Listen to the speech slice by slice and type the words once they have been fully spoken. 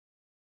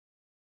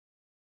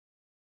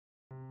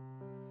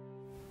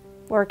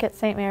work at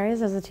St.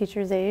 Mary's as a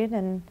teacher's aide,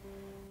 and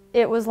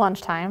it was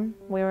lunchtime.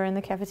 We were in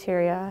the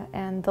cafeteria,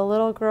 and the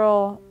little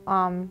girl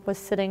was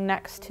sitting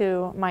next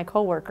to my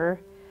coworker,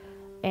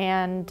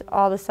 and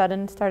all of a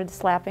sudden started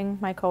slapping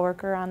my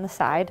coworker on the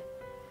side.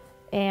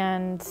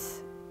 And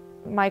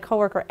my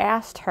coworker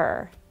asked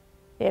her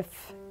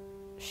if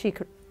she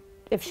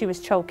was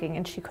choking,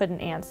 and she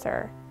couldn't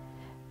answer.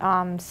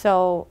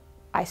 So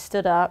I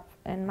stood up,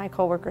 and my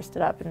coworker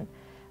stood up and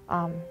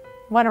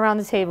went around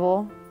the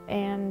table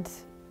and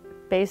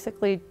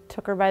basically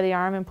took her by the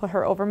arm and put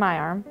her over my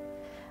arm.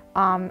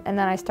 And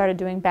then I started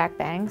doing back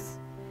bangs.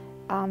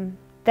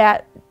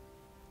 That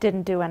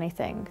didn't do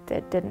anything.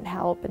 That didn't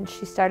help. And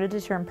she started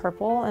to turn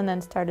purple and then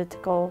started to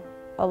go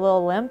a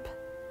little limp.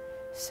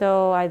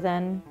 So I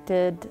then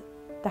did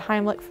the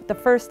Heimlich the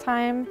first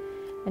time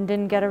and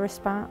didn't get a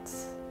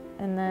response.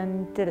 And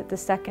then did it the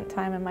second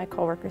time, and my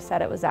coworker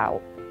said it was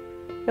out.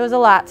 It was a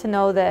lot to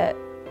know that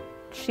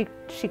she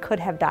could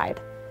have died.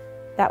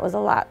 That was a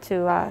lot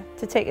to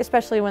take,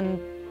 especially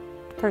when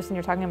the person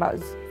you're talking about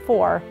is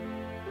 4.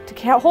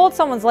 To hold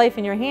someone's life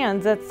in your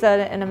hands, that's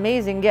an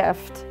amazing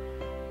gift.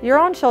 Your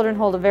own children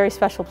hold a very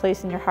special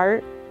place in your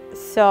heart.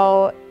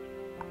 So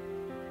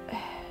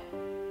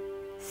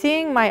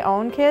seeing my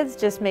own kids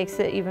just makes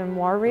it even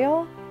more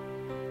real.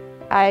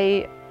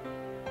 I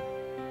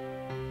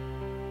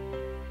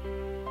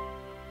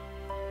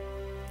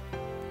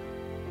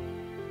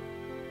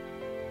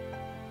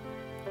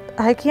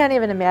can't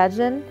even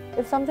imagine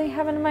if something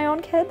happened to my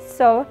own kids.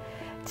 So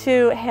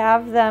to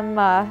have them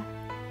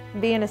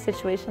be in a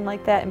situation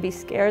like that and be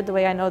scared the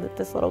way I know that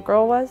this little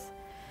girl was,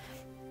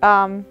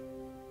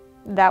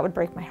 that would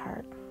break my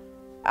heart.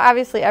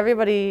 Obviously,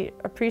 everybody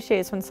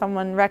appreciates when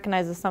someone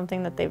recognizes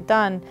something that they've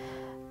done.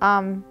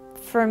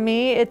 For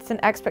me, it's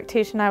an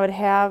expectation I would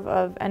have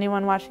of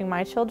anyone watching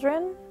my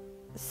children.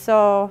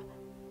 So,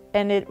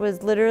 and it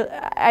was literally,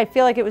 I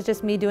feel like it was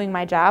just me doing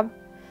my job.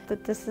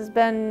 That this has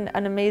been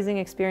an amazing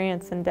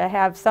experience, and to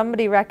have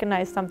somebody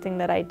recognize something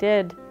that I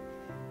did,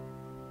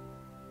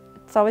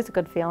 it's always a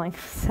good feeling.